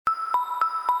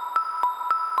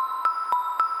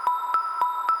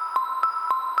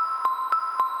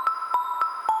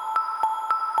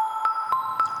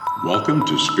Welcome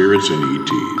to Spirits and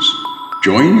ETs.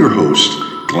 Join your hosts,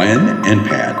 Glenn and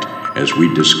Pat, as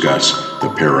we discuss the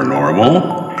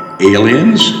paranormal,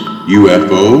 aliens,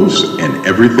 UFOs, and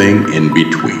everything in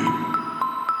between.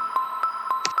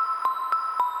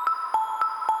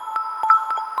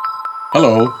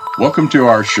 Hello, welcome to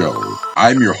our show.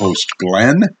 I'm your host,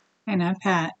 Glenn. And I'm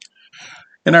Pat.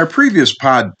 In our previous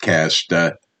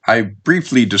podcast, I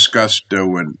briefly discussed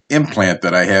an implant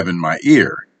that I have in my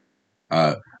ear.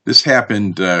 This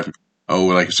happened, like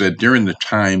I said, during the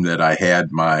time that I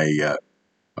had my,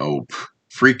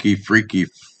 freaky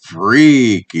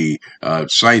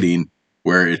sighting,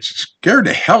 where it scared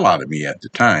the hell out of me at the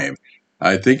time.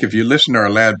 I think if you listen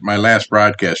to my last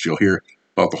broadcast, you'll hear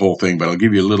about the whole thing, but I'll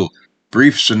give you a little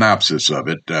brief synopsis of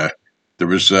it. There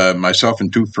was myself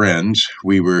and two friends.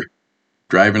 We were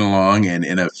driving along, and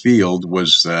in a field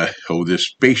was this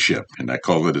spaceship, and I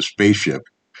call it a spaceship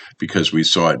because we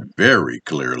saw it very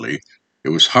clearly. It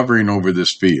was hovering over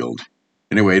this field.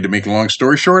 Anyway, to make a long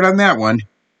story short on that one,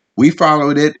 we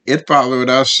followed it. It followed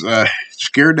us,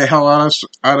 scared the hell out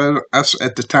of us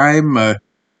at the time.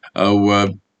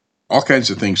 All kinds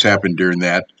of things happened during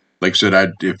that. Like I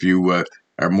said, if you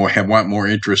want more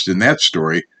interest in that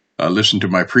story, listen to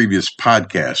my previous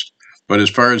podcast. But as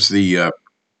far as the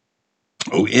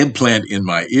implant in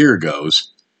my ear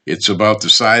goes, it's about the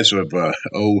size of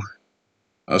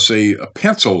I'll say a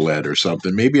pencil lead or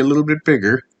something, maybe a little bit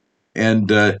bigger, and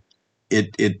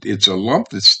it's a lump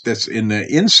that's in the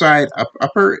inside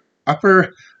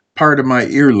upper part of my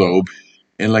earlobe,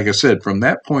 and like I said, from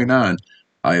that point on,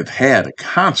 I have had a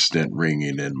constant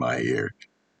ringing in my ear.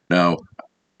 Now,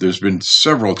 there's been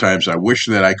several times I wish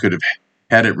that I could have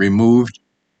had it removed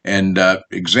and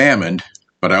examined,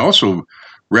 but I also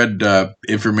read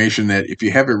information that if you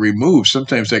have it removed,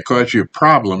 sometimes that causes you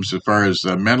problems as far as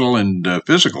mental and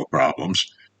physical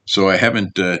problems. So I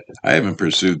haven't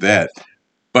pursued that.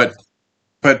 But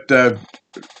what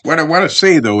I want to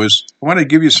say though is I want to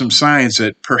give you some signs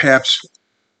that perhaps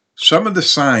some of the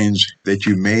signs that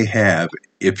you may have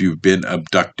if you've been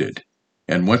abducted.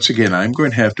 And once again, I'm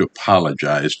going to have to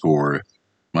apologize for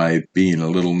my being a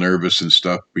little nervous and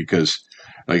stuff because,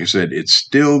 like I said, it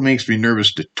still makes me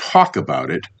nervous to talk about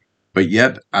it, but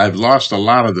yet I've lost a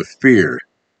lot of the fear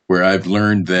where I've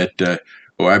learned that,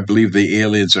 I believe the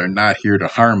aliens are not here to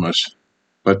harm us,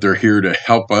 but they're here to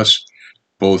help us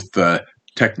both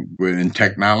in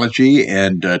technology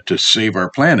and to save our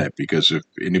planet. Because if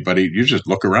anybody, you just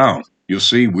look around, you'll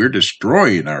see we're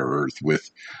destroying our Earth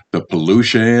with the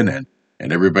pollution and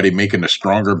everybody making the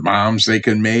stronger bombs they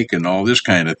can make and all this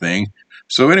kind of thing.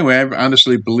 So anyway, I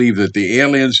honestly believe that the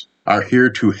aliens are here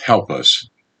to help us.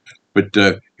 But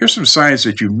here's some signs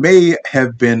that you may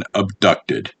have been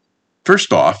abducted.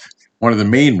 First off, one of the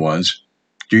main ones,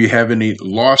 do you have any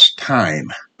lost time?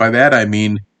 By that I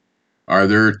mean, are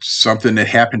there something that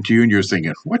happened to you and you're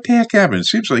thinking, what the heck happened? It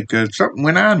seems like something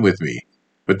went on with me.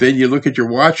 But then you look at your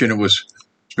watch and it's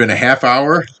been a half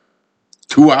hour,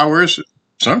 2 hours,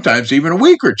 sometimes even a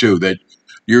week or two that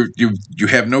you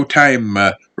have no time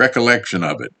recollection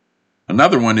of it.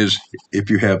 Another one is if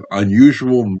you have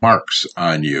unusual marks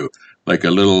on you, like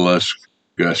a little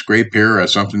scrape here or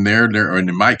something there, and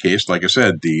in my case, like I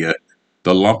said, the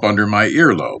lump under my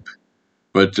earlobe.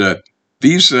 But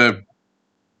these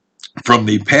from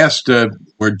the past,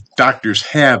 where doctors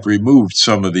have removed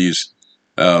some of these,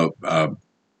 some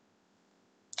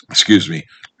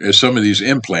of these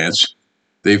implants,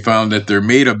 they found that they're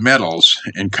made of metals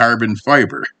and carbon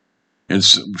fiber, and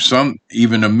some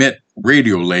even emit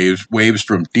radio waves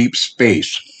from deep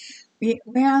space.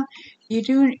 Well,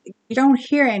 you don't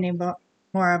hear any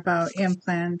more about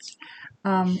implants.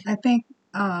 I think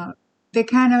they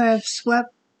kind of have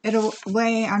swept it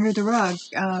away under the rug.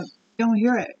 Don't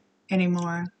hear it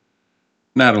anymore.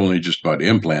 Not only just about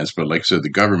implants, but like I said, the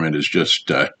government is just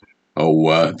they're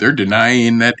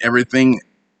denying that everything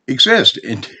exist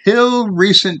until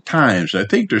recent times. I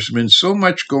think there's been so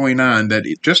much going on that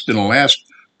just in the last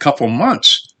couple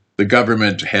months, the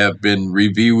government have been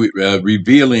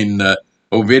revealing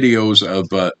videos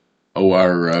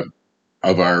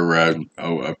of our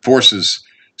forces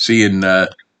seeing a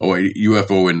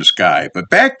UFO in the sky. But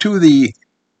back to the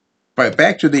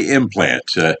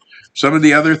implant. Some of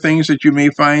the other things that you may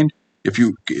find, if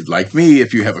you, like me,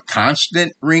 if you have a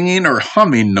constant ringing or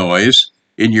humming noise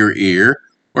in your ear,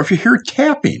 or if you hear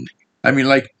tapping. I mean,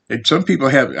 like some people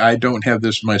have, I don't have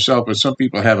this myself, but some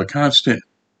people have a constant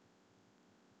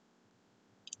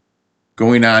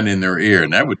going on in their ear,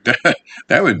 and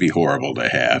that would be horrible to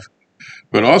have.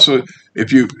 But also,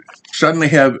 if you suddenly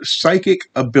have psychic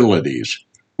abilities,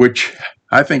 which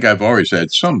I think I've always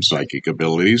had some psychic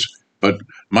abilities, but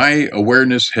my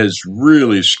awareness has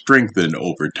really strengthened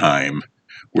over time.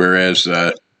 Whereas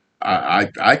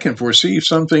I can foresee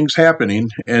some things happening,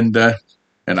 and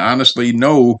honestly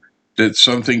know that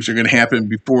some things are going to happen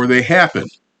before they happen.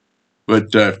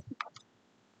 But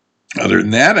other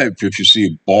than that, if you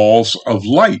see balls of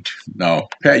light, now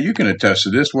Pat, you can attest to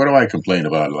this. What do I complain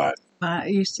about a lot?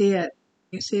 You see it.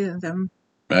 You see them.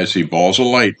 I see balls of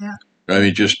light. Yeah. I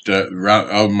mean, just out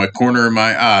of my corner of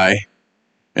my eye.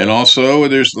 And also,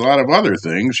 there's a lot of other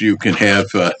things. You can have,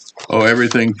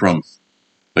 everything from,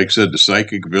 like I said, the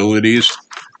psychic abilities,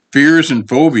 fears and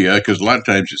phobia, because a lot of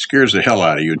times it scares the hell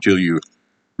out of you until you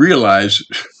realize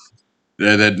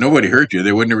that nobody hurt you.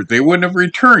 They wouldn't have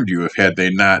returned you if had they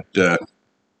not,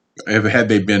 if had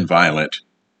they been violent.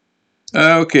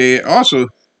 Okay. Also,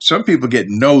 some people get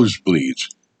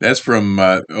nosebleeds. That's from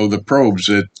the probes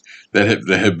that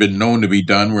have been known to be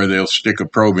done, where they'll stick a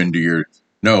probe into your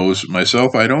nose.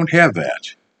 Myself, I don't have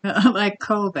that. Like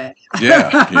COVID.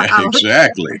 Yeah,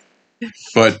 exactly.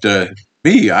 But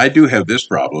me, I do have this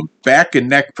problem: back and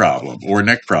neck problem, or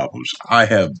neck problems. I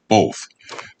have both.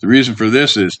 The reason for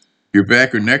this is your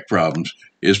back or neck problems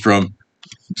is from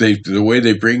the way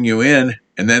they bring you in,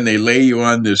 and then they lay you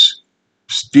on this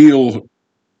steel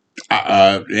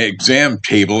exam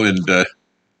table, and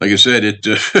like I said, it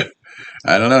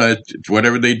I don't know, it's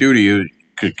whatever they do to you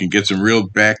can get some real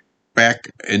back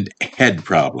and head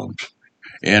problems.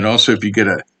 And also, if you get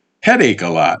a headache a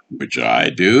lot, which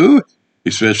I do,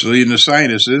 especially in the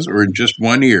sinuses or in just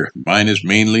one ear. Mine is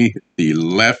mainly the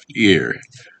left ear.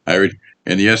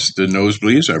 And yes, the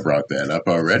nosebleeds, I brought that up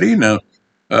already. Now,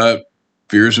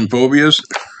 fears and phobias,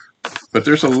 but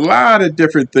there's a lot of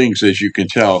different things, as you can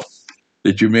tell,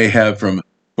 that you may have from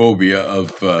phobia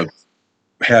of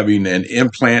having an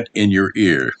implant in your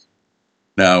ear.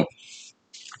 Now,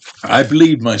 I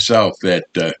believe myself that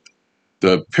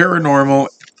the paranormal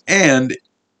and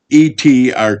ET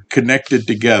are connected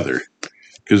together,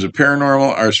 because the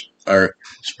paranormal are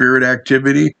spirit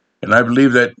activity, and I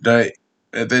believe that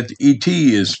that ET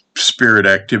is spirit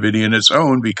activity in its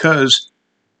own, because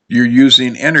you're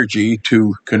using energy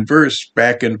to converse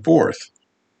back and forth.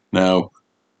 Now,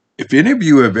 if any of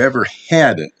you have ever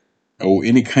had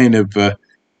any kind of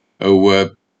oh,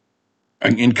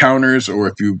 encounters, or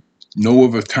if you know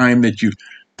of a time that you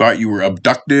thought you were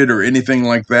abducted or anything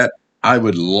like that, I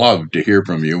would love to hear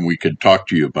from you, and we could talk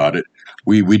to you about it.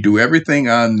 We do everything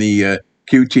on the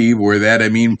QT, where that, I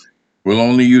mean, we'll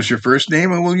only use your first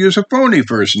name, and we'll use a phony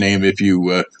first name if you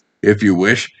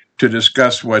wish, to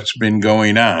discuss what's been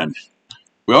going on.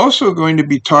 We're also going to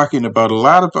be talking about a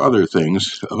lot of other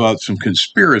things, about some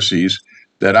conspiracies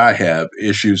that I have,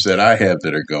 issues that I have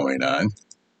that are going on.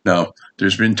 Now,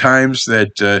 there's been times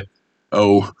that,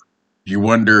 you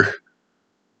wonder,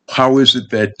 how is it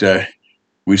that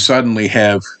we suddenly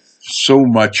have so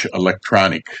much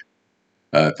electronic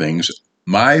things?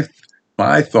 My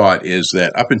thought is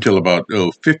that up until about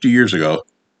 50 years ago,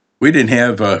 we didn't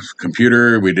have a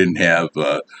computer, we didn't have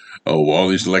all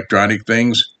these electronic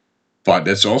things. But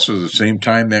that's also the same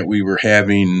time that we were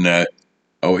having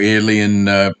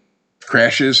alien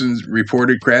crashes and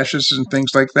reported crashes and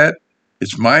things like that.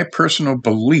 It's my personal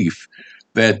belief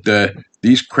that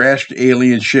these crashed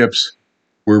alien ships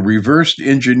were reverse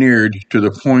engineered to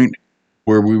the point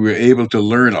where we were able to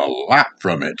learn a lot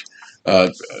from it.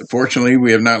 Fortunately,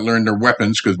 we have not learned their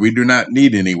weapons, because we do not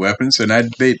need any weapons, and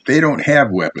they don't have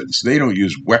weapons. They don't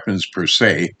use weapons per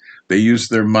se. They use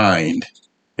their mind.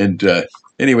 And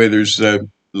anyway, there's a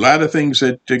lot of things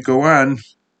that go on.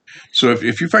 So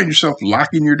if you find yourself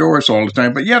locking your doors all the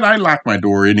time, but yet I lock my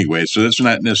door anyway, so that's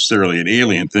not necessarily an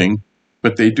alien thing.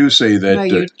 But they do say that... Well,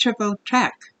 you triple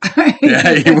check.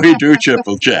 Yeah, we do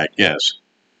triple check, yes.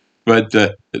 But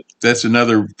that's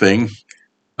another thing.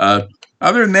 Other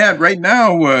than that, right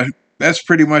now, that's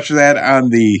pretty much that on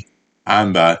the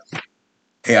on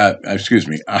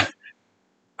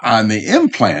the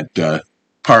implant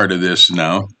part of this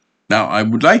now. Now, I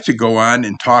would like to go on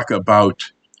and talk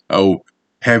about,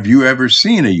 have you ever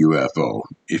seen a UFO?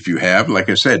 If you have, like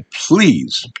I said,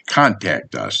 please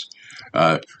contact us.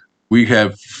 We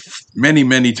have many,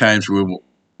 many times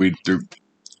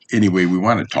anyway, we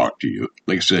want to talk to you.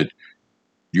 Like I said,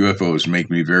 UFOs make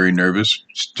me very nervous,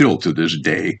 still to this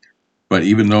day. But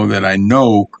even though that I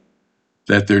know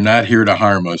that they're not here to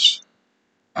harm us,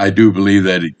 I do believe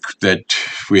that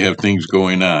we have things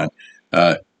going on.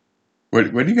 What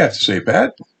do you got to say,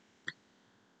 Pat?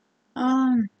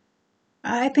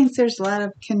 I think there's a lot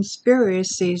of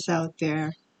conspiracies out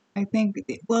there. I think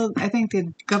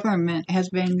the government has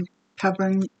been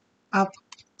covering up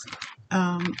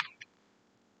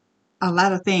a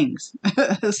lot of things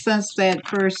since that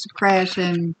first crash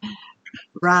in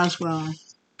Roswell.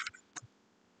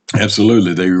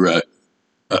 Absolutely, they're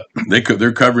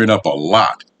covering up a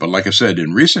lot. But like I said,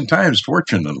 in recent times,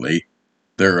 fortunately,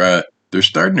 they're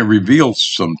starting to reveal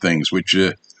some things, which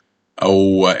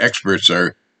experts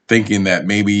are thinking that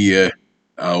maybe they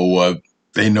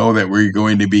know that we're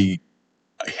going to be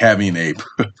having a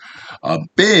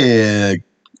big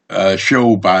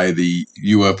show by the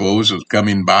UFOs is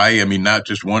coming by. I mean, not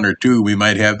just one or two. We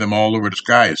might have them all over the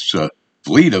sky. It's a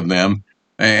fleet of them,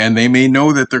 and they may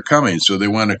know that they're coming, so they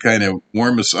want to kind of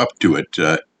warm us up to it.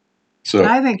 So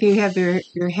I think you have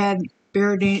your head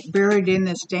buried in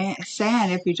the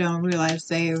sand if you don't realize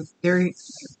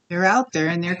they're out there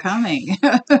and they're coming.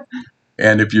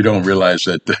 And if you don't realize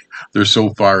that they're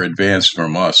so far advanced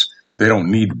from us, they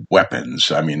don't need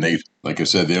weapons. I mean, like I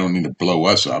said, they don't need to blow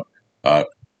us up. Uh,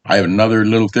 I have another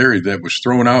little theory that was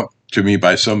thrown out to me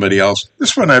by somebody else.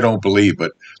 This one I don't believe,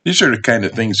 but these are the kind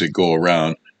of things that go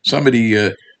around.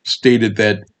 Somebody stated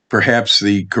that perhaps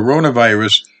the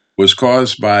coronavirus was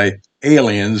caused by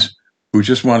aliens who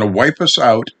just want to wipe us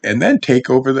out and then take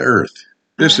over the earth.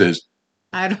 This is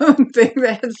I don't think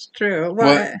that's true.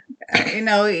 Well,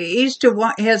 each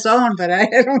to his own, but I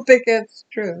don't think it's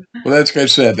true. Well, that's like I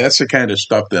said. That's the kind of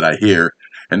stuff that I hear,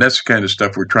 and that's the kind of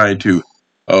stuff we're trying to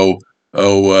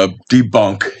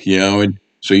debunk. And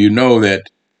so that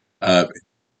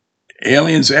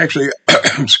aliens actually,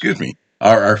 excuse me,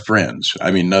 are our friends.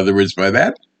 I mean, in other words, by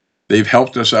that, they've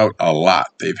helped us out a lot.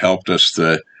 They've helped us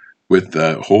with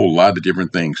a whole lot of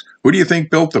different things. Who do you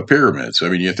think built the pyramids? I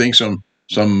mean, you think some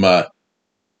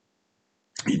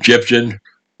Egyptian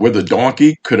with a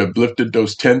donkey could have lifted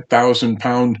those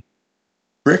 10,000-pound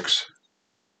bricks?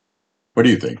 What do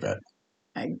you think, Ben?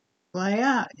 Well,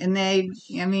 yeah, and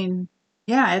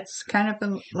it's kind of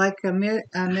like a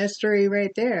mystery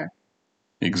right there.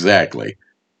 Exactly.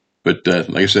 But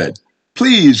like I said,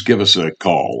 please give us a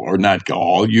call, or not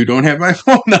call. You don't have my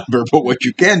phone number, but what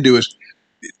you can do is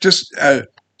just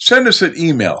send us an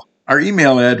email. Our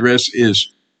email address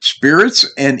is Spirits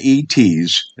and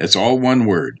ETs. That's all one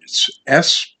word. It's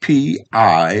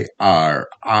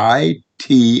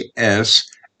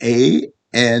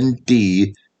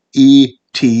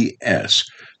SPIRITSANDETS.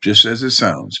 Just as it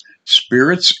sounds.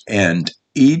 Spirits and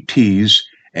ETs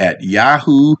at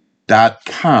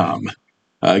yahoo.com.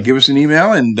 Give us an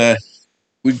email, and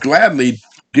we'd gladly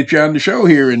get you on the show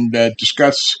here and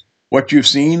discuss what you've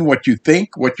seen, what you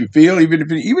think, what you feel. Even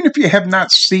if you have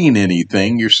not seen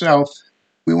anything yourself,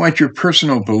 we want your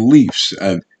personal beliefs.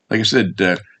 Like I said,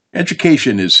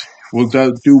 education will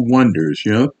do wonders.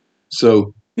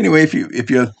 So anyway, if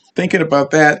you're thinking about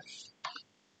that,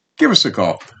 give us a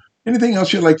call. Anything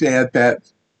else you'd like to add, Pat?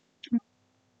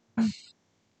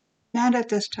 Not at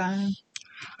this time.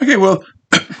 Okay, well,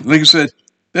 like I said,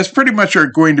 that's pretty much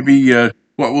going to be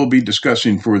what we'll be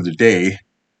discussing for the day.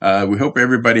 We hope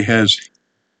everybody has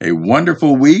a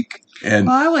wonderful week. And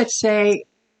I would say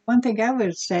one thing I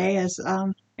would say is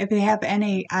if you have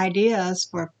any ideas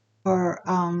for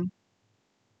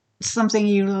something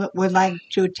you would like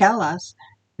to tell us,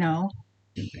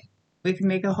 we can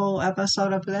make a whole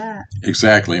episode of that.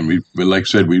 Exactly. And like I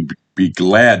said, we'd be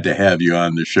glad to have you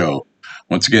on the show.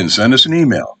 Once again, send us an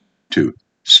email to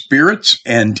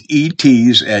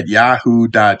spiritsandets at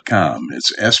yahoo.com. It's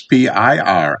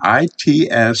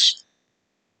SPIRITS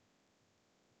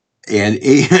and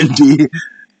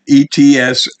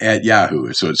ANDETS at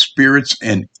Yahoo. So it's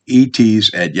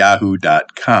spiritsandets at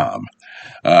yahoo.com.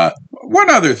 One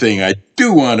other thing I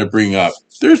do want to bring up.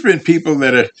 There's been people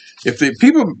that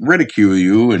people ridicule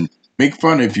you and make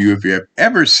fun of you if you have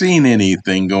ever seen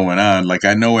anything going on. Like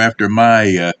I know after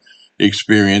my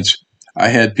experience, I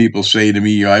had people say to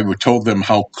me, I told them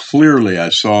how clearly I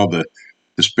saw the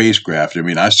spacecraft. I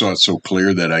mean, I saw it so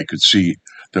clear that I could see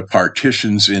the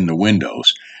partitions in the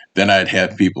windows. Then I'd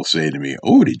have people say to me,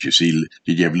 "Oh, did you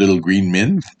have little green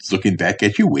men looking back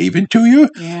at you, waving to you?"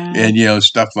 Yeah. And,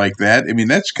 stuff like that. I mean,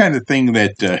 that's kind of thing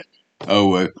that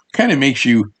kind of makes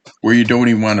you where you don't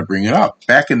even want to bring it up.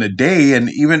 Back in the day, and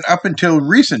even up until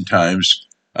recent times,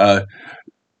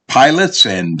 pilots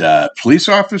and police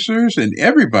officers and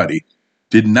everybody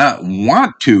did not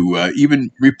want to even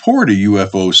report a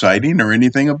UFO sighting or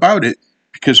anything about it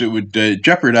because it would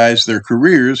jeopardize their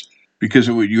careers, because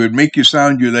you would make you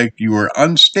sound like you were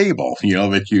unstable,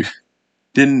 that you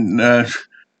didn't,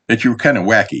 that you were kind of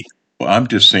wacky. Well, I'm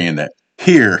just saying that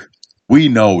here we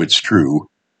know it's true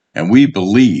and we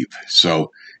believe.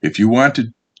 So if you want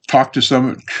to talk to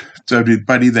somebody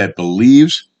that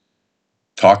believes,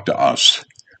 talk to us.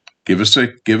 Give us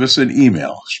an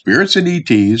email,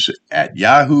 spiritsandets at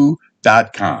yahoo.com.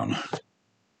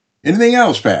 Anything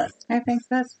else, Pat? I think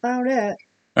that's about it.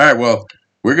 All right, well,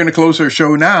 we're going to close our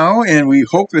show now, and we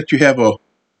hope that you have a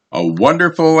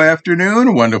wonderful afternoon,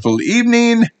 a wonderful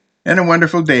evening, and a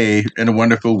wonderful day, and a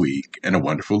wonderful week, and a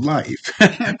wonderful life.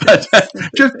 But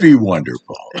just be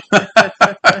wonderful.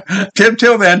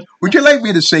 Till then, would you like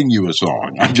me to sing you a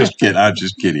song? I'm just kidding. I'm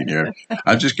just kidding here.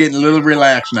 I'm just getting a little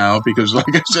relaxed now because, like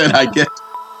I said,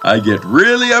 I get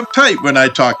really uptight when I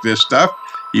talk this stuff.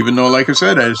 Even though, like I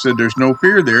said there's no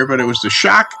fear there, but it was the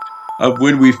shock of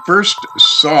when we first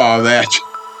saw that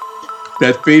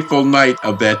fateful night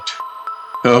of that.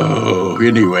 Oh,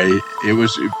 anyway, it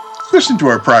was. Listen to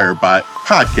our prior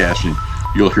podcast, and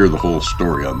you'll hear the whole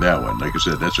story on that one. Like I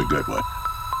said, that's a good one.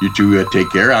 You two take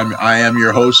care. I am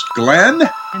your host, Glenn.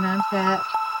 And I'm Pat.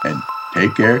 And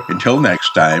take care. Until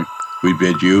next time, we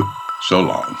bid you so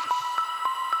long.